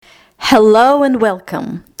Hello and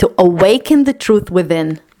welcome to Awaken the Truth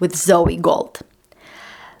Within with Zoe Gold.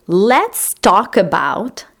 Let's talk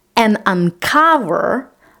about and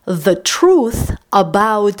uncover the truth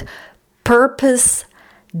about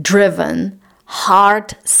purpose-driven,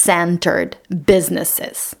 heart-centered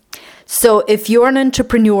businesses. So if you're an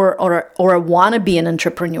entrepreneur or want to be an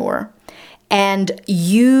entrepreneur and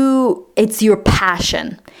it's your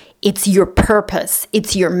passion, it's your purpose,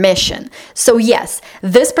 it's your mission. So yes,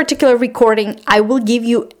 this particular recording, I will give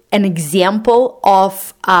you an example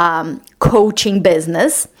of coaching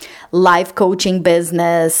business, life coaching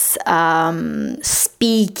business,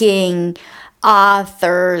 speaking,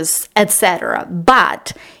 authors, etc.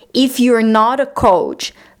 But if you're not a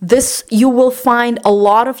coach, you will find a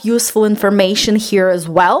lot of useful information here as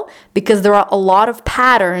well, because there are a lot of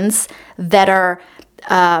patterns that are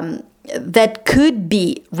that could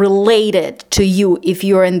be related to you if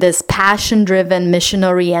you're in this passion-driven,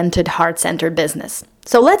 mission-oriented, heart-centered business.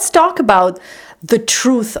 So let's talk about the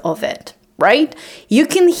truth of it, right? You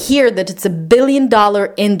can hear that it's a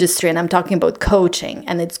billion-dollar industry, and I'm talking about coaching,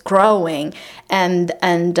 and it's growing, and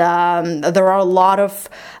there are a lot of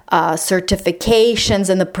certifications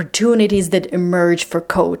and opportunities that emerge for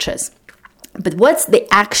coaches. But what's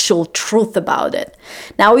the actual truth about it?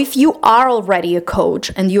 Now, if you are already a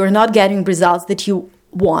coach and you're not getting results that you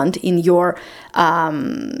want in your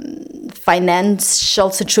financial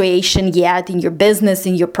situation yet, in your business,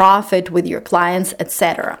 in your profit, with your clients,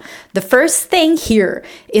 etc., the first thing here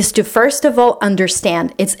is to first of all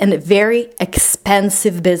understand it's a very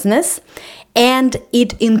expensive business, and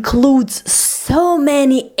it includes so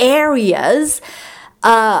many areas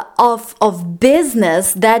of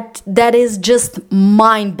business that is just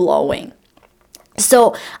mind-blowing.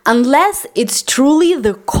 So unless it's truly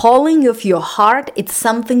the calling of your heart, it's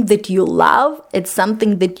something that you love, it's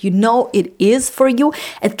something that you know it is for you,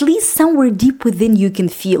 at least somewhere deep within you can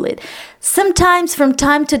feel it. Sometimes from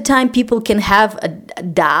time to time people can have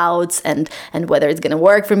doubts and whether it's going to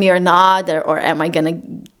work for me or not, or am I going to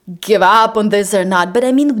give up on this or not. But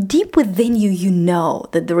I mean, deep within you, you know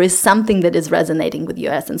that there is something that is resonating with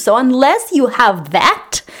your essence. So unless you have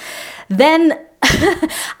that, then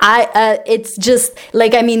it's just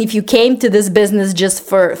like, I mean, if you came to this business just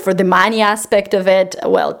for the money aspect of it,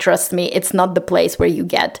 well, trust me, it's not the place where you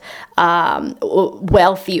get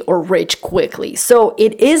wealthy or rich quickly. So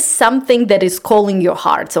it is something that is calling your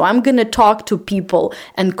heart. So I'm going to talk to people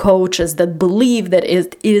and coaches that believe that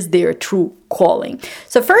it is their true calling.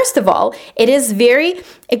 So first of all, it is very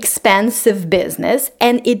expensive business,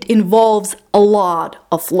 and it involves a lot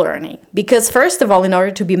of learning, because first of all, in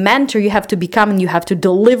order to be mentor, you have to become and you have to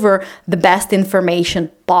deliver the best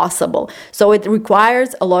information possible. So it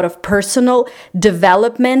requires a lot of personal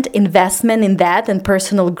development, investment in that, and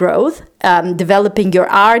personal growth, developing your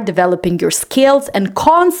art, developing your skills, and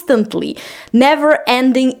constantly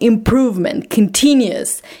never-ending improvement,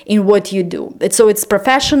 continuous in what you do. So it's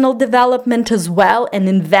professional development as well, and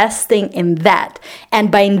investing in that.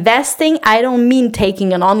 And by investing, I don't mean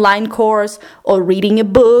taking an online course or reading a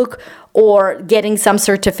book or getting some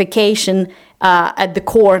certification at the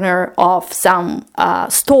corner of some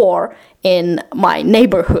store in my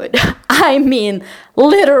neighborhood. I mean,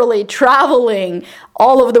 literally traveling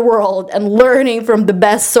all over the world and learning from the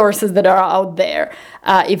best sources that are out there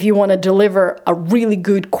if you want to deliver a really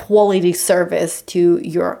good quality service to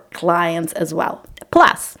your clients as well.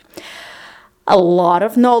 Plus, a lot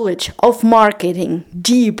of knowledge of marketing,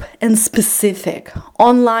 deep and specific,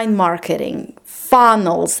 online marketing,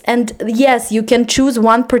 funnels, and yes, you can choose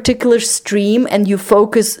one particular stream and you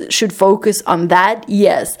should focus on that,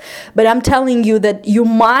 yes. But I'm telling you that you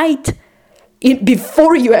might,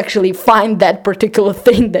 before you actually find that particular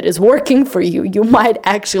thing that is working for you, you might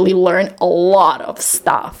actually learn a lot of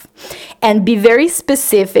stuff. And be very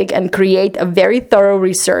specific and create a very thorough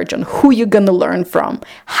research on who you're going to learn from,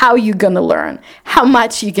 how you're going to learn, how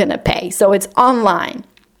much you're going to pay. So it's online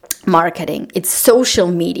marketing, it's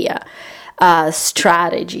social media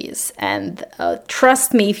strategies. And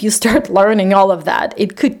trust me, if you start learning all of that,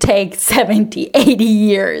 it could take 70, 80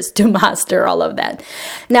 years to master all of that.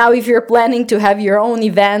 Now, if you're planning to have your own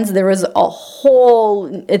events,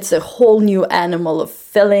 it's a whole new animal of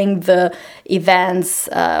filling the events,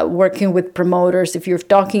 working with promoters. If you're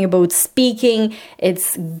talking about speaking,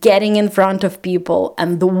 it's getting in front of people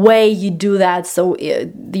and the way you do that, so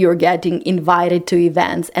you're getting invited to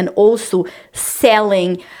events, and also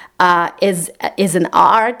selling is an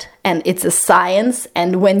art and it's a science.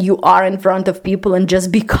 And when you are in front of people, and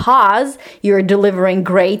just because you're delivering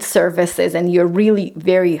great services and you're really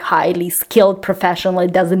very highly skilled professional,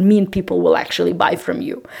 it doesn't mean people will actually buy from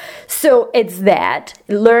you. So it's that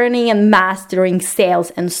learning and mastering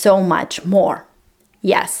sales and so much more.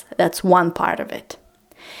 Yes, that's one part of it.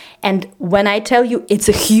 And when I tell you, it's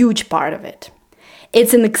a huge part of it.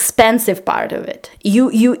 It's an expensive part of it.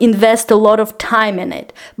 You invest a lot of time in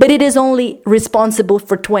it, but it is only responsible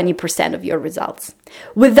for 20% of your results.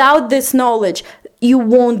 Without this knowledge, you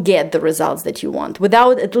won't get the results that you want.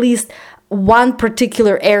 Without at least one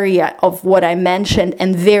particular area of what I mentioned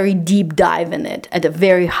and very deep dive in it at a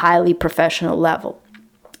very highly professional level.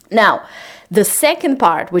 Now, the second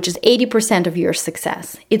part, which is 80% of your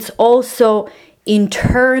success, it's also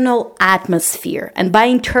internal atmosphere. And by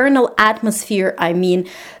internal atmosphere, I mean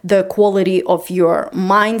the quality of your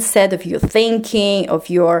mindset, of your thinking, of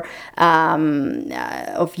your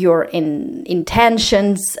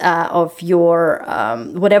intentions, of your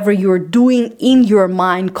whatever you're doing in your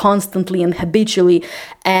mind constantly and habitually,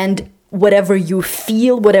 and whatever you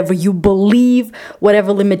feel, whatever you believe,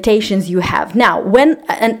 whatever limitations you have. Now,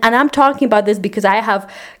 and I'm talking about this because I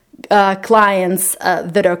have clients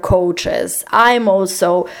that are coaches. I'm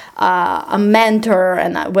also a mentor,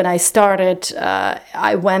 and when I started,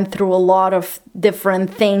 I went through a lot of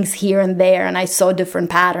different things here and there, and I saw different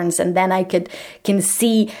patterns, and then I can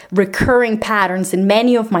see recurring patterns in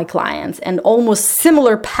many of my clients and almost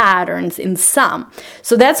similar patterns in some.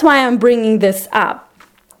 So that's why I'm bringing this up.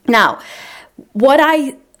 Now, what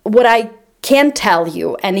I can tell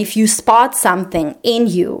you, and if you spot something in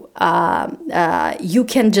you, you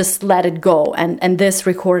can just let it go, and this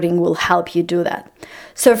recording will help you do that.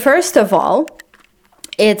 So first of all,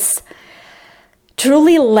 it's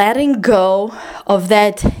truly letting go of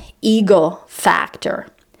that ego factor.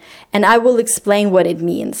 And I will explain what it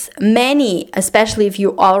means. Many, especially if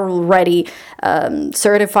you are already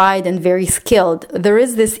certified and very skilled, there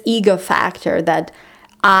is this ego factor that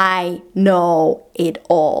I know it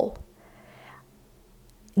all.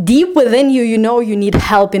 Deep within you, you know you need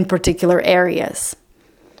help in particular areas.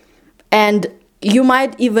 And you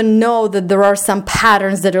might even know that there are some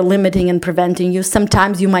patterns that are limiting and preventing you.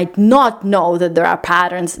 Sometimes you might not know that there are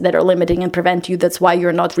patterns that are limiting and preventing you. That's why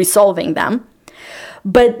you're not resolving them.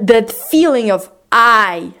 But that feeling of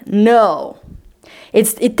I know,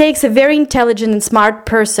 it takes a very intelligent and smart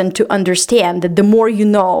person to understand that the more you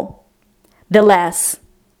know, the less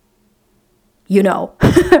you know,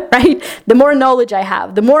 right? The more knowledge I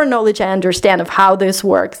have, the more knowledge I understand of how this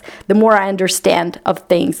works, the more I understand of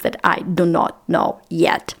things that I do not know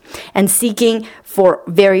yet. And seeking for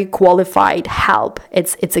very qualified help,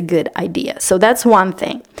 it's a good idea. So that's one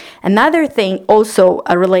thing. Another thing also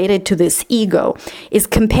related to this ego is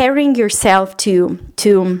comparing yourself to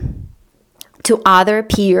other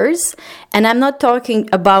peers. And I'm not talking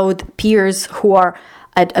about peers who are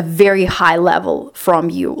at a very high level from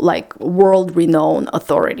you, like world-renowned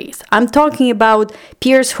authorities. I'm talking about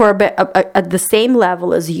peers who are at the same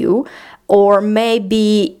level as you, or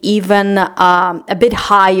maybe even a bit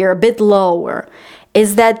higher, a bit lower.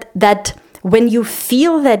 Is that when you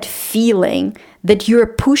feel that feeling that you're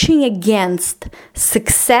pushing against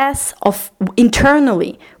success of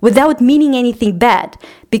internally without meaning anything bad,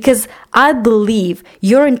 because I believe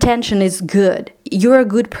your intention is good. You're a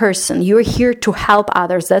good person. You're here to help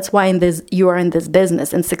others. That's why you are in this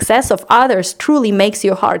business. And success of others truly makes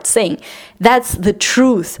your heart sing. That's the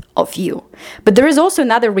truth of you. But there is also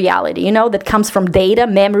another reality, that comes from data,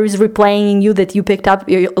 memories replaying in you that you picked up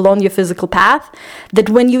along your physical path. That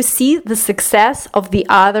when you see the success of the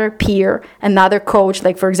other peer, another coach,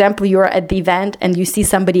 like for example, you're at the event and you see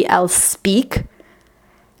somebody else speak,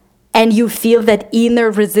 and you feel that inner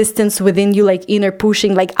resistance within you, like inner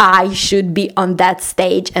pushing, like I should be on that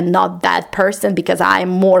stage and not that person because I'm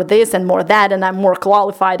more this and more that and I'm more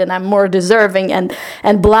qualified and I'm more deserving and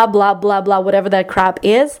blah, blah, blah, blah, whatever that crap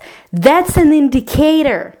is. That's an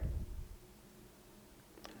indicator.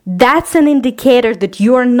 That's an indicator that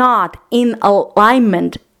you're not in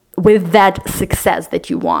alignment with that success that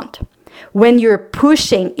you want. When you're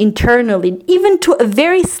pushing internally, even to a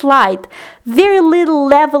very slight, very little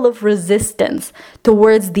level of resistance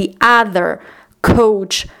towards the other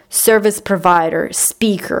coach, service provider,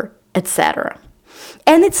 speaker, etc.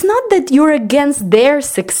 And it's not that you're against their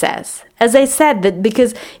success. As I said, that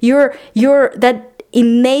because you're that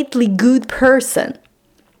innately good person.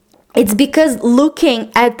 It's because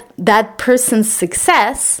looking at that person's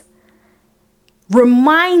success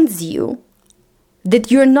reminds you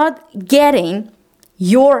that you're not getting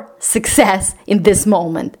your success in this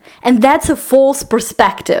moment. And that's a false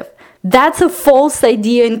perspective. That's a false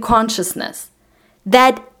idea in consciousness.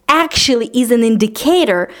 That actually is an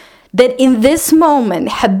indicator that in this moment,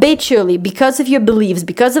 habitually, because of your beliefs,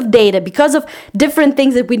 because of data, because of different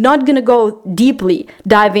things that we're not going to go deeply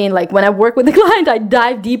dive in. Like when I work with a client, I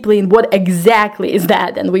dive deeply in what exactly is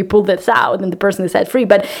that, and we pull this out and the person is set free.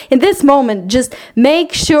 But in this moment, just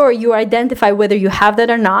make sure you identify whether you have that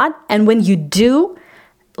or not. And when you do,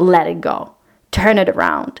 let it go. Turn it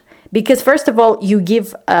around. Because first of all, you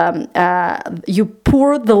give, you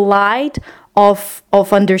pour the light of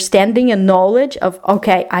understanding and knowledge of,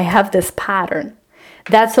 okay, I have this pattern.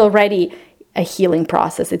 That's already a healing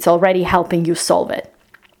process. It's already helping you solve it.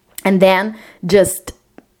 And then just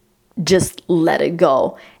let it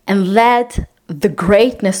go and let the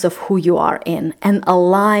greatness of who you are in and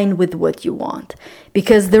align with what you want.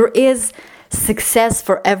 Because there is success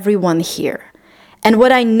for everyone here. And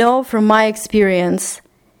what I know from my experience,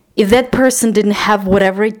 if that person didn't have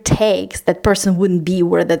whatever it takes, that person wouldn't be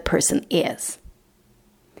where that person is.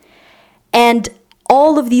 And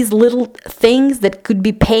all of these little things that could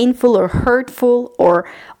be painful or hurtful or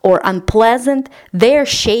unpleasant, they're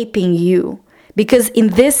shaping you. Because in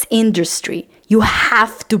this industry, you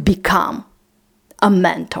have to become a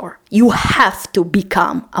mentor. You have to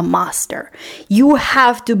become a master. You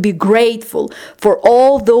have to be grateful for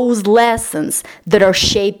all those lessons that are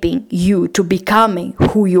shaping you to becoming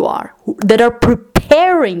who you are, that are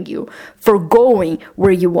preparing you for going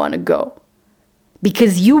where you want to go.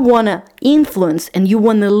 Because you want to influence and you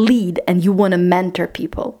want to lead and you want to mentor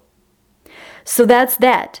people. So that's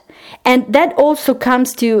that. And that also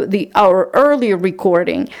comes to our earlier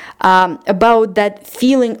recording about that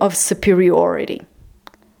feeling of superiority.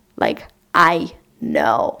 Like, I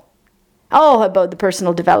know. Oh, about the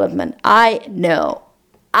personal development. I know.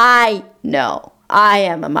 I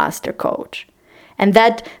am a master coach. And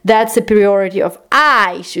that superiority of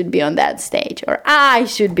I should be on that stage, or I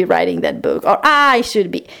should be writing that book, or I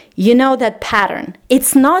should be. You know that pattern.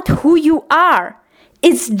 It's not who you are.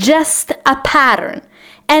 It's just a pattern.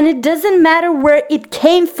 And it doesn't matter where it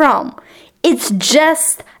came from. It's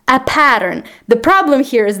just a pattern. The problem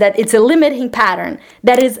here is that it's a limiting pattern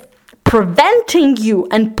that is preventing you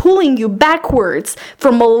and pulling you backwards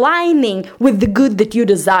from aligning with the good that you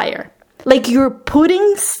desire. Like you're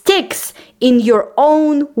putting sticks in your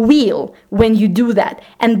own wheel when you do that.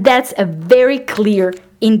 And that's a very clear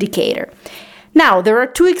indicator. Now, there are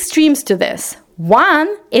two extremes to this.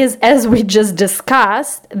 One is, as we just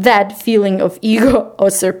discussed, that feeling of ego or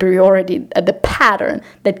superiority, the pattern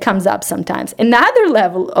that comes up sometimes. Another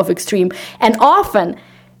level of extreme, and often,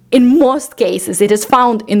 in most cases, it is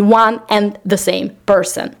found in one and the same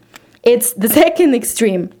person. It's the second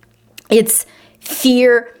extreme. It's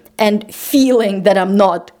fear and feeling that I'm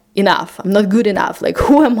not enough. I'm not good enough. Like,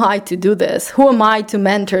 who am I to do this? Who am I to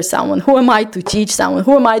mentor someone? Who am I to teach someone?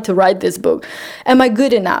 Who am I to write this book? Am I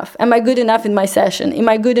good enough? Am I good enough in my session? Am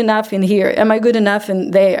I good enough in here? Am I good enough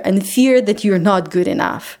in there? And fear that you're not good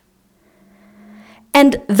enough.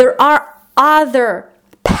 And there are other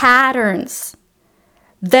patterns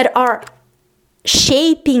that are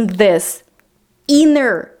shaping this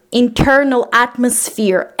internal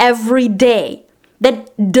atmosphere every day.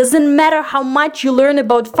 That doesn't matter how much you learn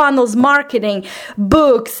about funnels, marketing,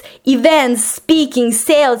 books, events, speaking,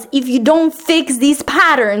 sales. If you don't fix these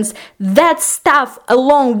patterns, that stuff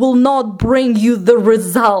alone will not bring you the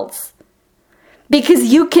results.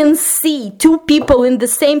 Because you can see two people in the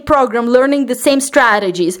same program learning the same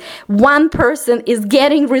strategies. One person is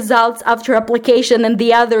getting results after application and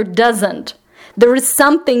the other doesn't. There is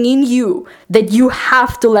something in you that you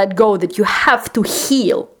have to let go, that you have to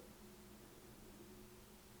heal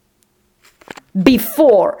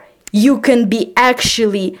before you can be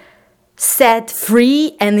actually set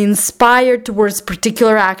free and inspired towards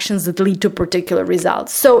particular actions that lead to particular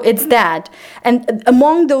results. So it's that. And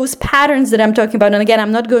among those patterns that I'm talking about, and again,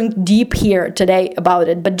 I'm not going deep here today about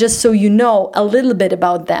it, but just so you know a little bit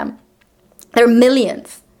about them, there are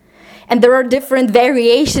millions. And there are different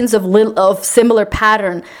variations of similar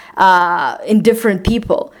pattern in different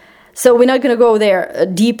people. So we're not going to go there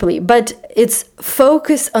deeply, but it's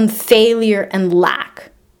focus on failure and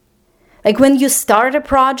lack. Like when you start a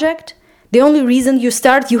project, the only reason you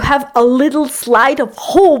start, you have a little slight of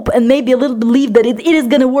hope and maybe a little belief that it is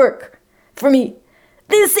going to work for me.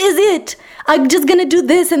 This is it. I'm just going to do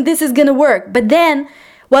this and this is going to work. But then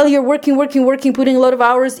while you're working, putting a lot of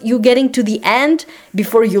hours, you're getting to the end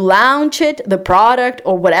before you launch it, the product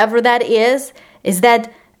or whatever that is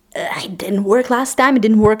that it didn't work last time. It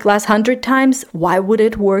didn't work last 100 times. Why would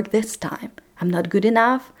it work this time? I'm not good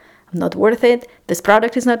enough. I'm not worth it. This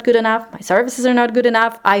product is not good enough. My services are not good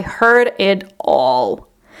enough. I heard it all.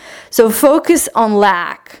 So focus on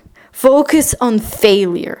lack. Focus on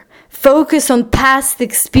failure. Focus on past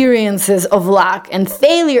experiences of lack and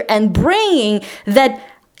failure and bringing that,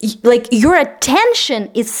 like, your attention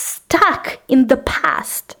is stuck in the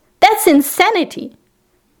past. That's insanity.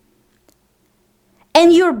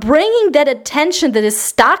 And you're bringing that attention that is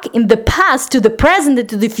stuck in the past to the present and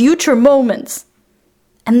to the future moments.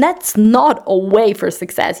 And that's not a way for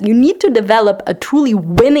success. You need to develop a truly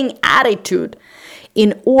winning attitude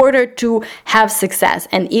in order to have success.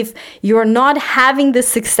 And if you're not having the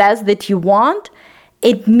success that you want,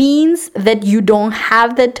 it means that you don't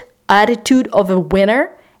have that attitude of a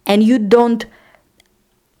winner and you don't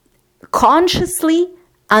consciously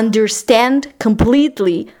understand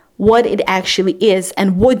completely what it actually is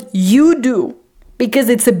and what you do, because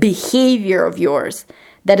it's a behavior of yours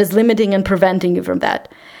that is limiting and preventing you from that.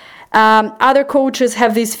 Other coaches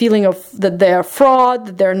have this feeling of that they're fraud,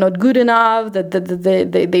 that they're not good enough, that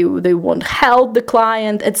they won't help the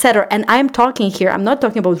client, etc. And I'm talking here, I'm not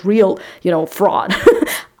talking about real, fraud.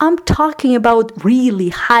 I'm talking about really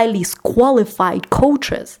highly qualified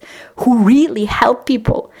coaches who really help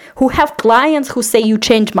people, who have clients who say, you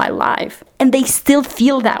changed my life, and they still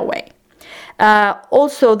feel that way.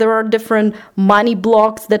 Also, there are different money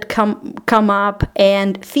blocks that come up,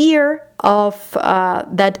 and fear of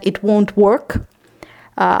that it won't work.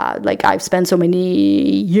 Like, I've spent so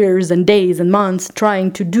many years and days and months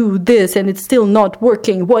trying to do this and it's still not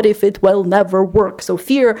working. What if it will never work? So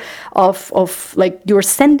fear of like, you're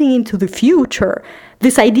sending into the future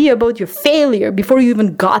this idea about your failure before you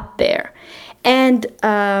even got there. And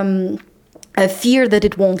a fear that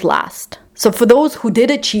it won't last. So for those who did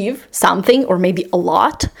achieve something, or maybe a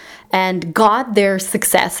lot, and got their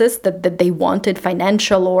successes that they wanted,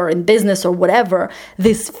 financial or in business or whatever,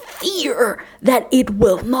 this fear that it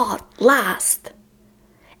will not last.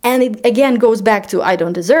 And it again goes back to I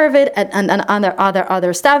don't deserve it and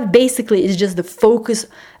other stuff. Basically, it's just the focus,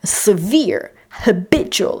 severe,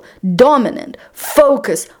 habitual, dominant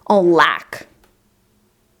focus on lack.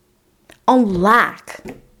 On lack.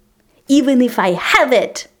 Even if I have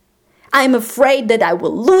it, I'm afraid that I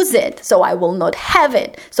will lose it, so I will not have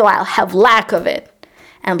it, so I'll have lack of it.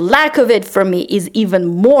 And lack of it for me is even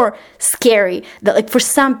more scary. That, like, for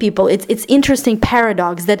some people, it's interesting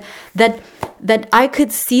paradox that I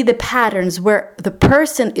could see the patterns where the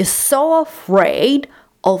person is so afraid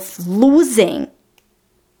of losing,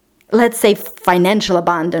 let's say, financial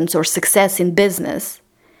abundance or success in business,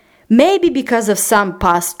 maybe because of some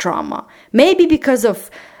past trauma, maybe because of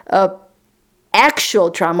actual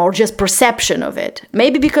trauma or just perception of it,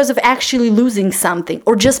 maybe because of actually losing something,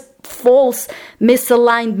 or just false,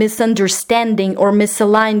 misaligned misunderstanding or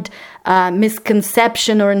misaligned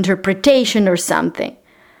misconception or interpretation or something.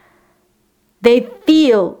 They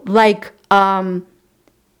feel like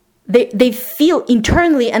they feel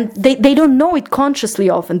internally, and they don't know it consciously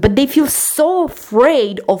often, but they feel so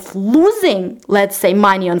afraid of losing, let's say,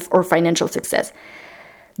 money or financial success.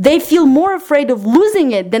 They feel more afraid of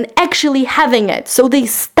losing it than actually having it. So they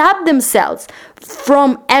stop themselves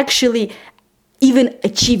from actually even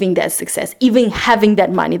achieving that success, even having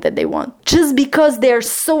that money that they want, just because they're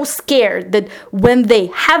so scared that when they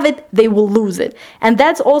have it, they will lose it. And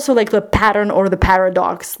that's also like the pattern or the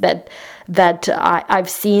paradox that I've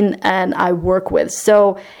seen and I work with.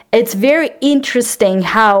 So it's very interesting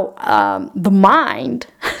how the mind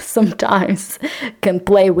sometimes can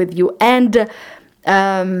play with you. And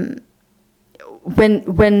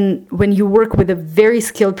when you work with a very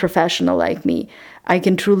skilled professional like me, I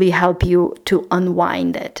can truly help you to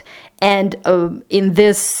unwind it. And in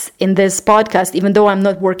this podcast, even though I'm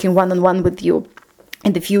not working one-on-one with you,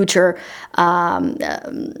 in the future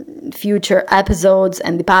episodes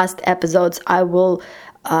and the past episodes, I will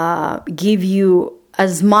give you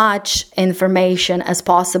as much information as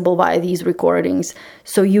possible via these recordings,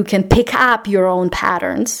 so you can pick up your own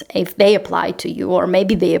patterns if they apply to you, or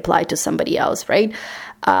maybe they apply to somebody else, right?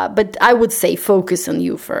 But I would say focus on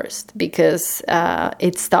you first, because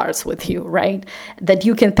it starts with you, right? That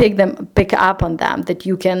you can pick up on them, that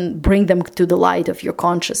you can bring them to the light of your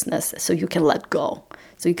consciousness, so you can let go.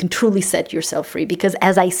 So you can truly set yourself free, because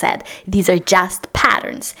as I said, these are just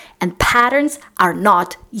patterns, and patterns are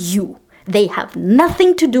not you. They have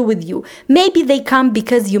nothing to do with you. Maybe they come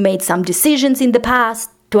because you made some decisions in the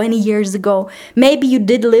past, 20 years ago. Maybe you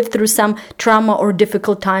did live through some trauma or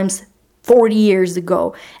difficult times 40 years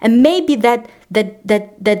ago. And maybe that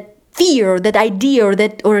fear, that idea,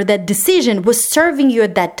 or that decision was serving you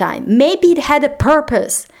at that time. Maybe it had a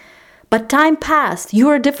purpose. But time passed.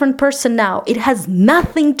 You're a different person now. It has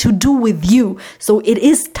nothing to do with you. So it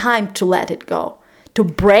is time to let it go, to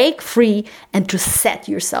break free and to set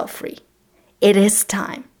yourself free. It is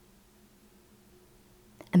time.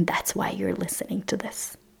 And that's why you're listening to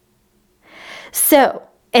this. So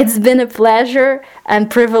it's been a pleasure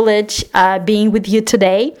and privilege being with you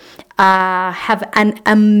today. Have an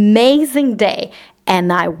amazing day,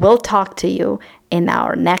 and I will talk to you in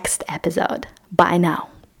our next episode. Bye now.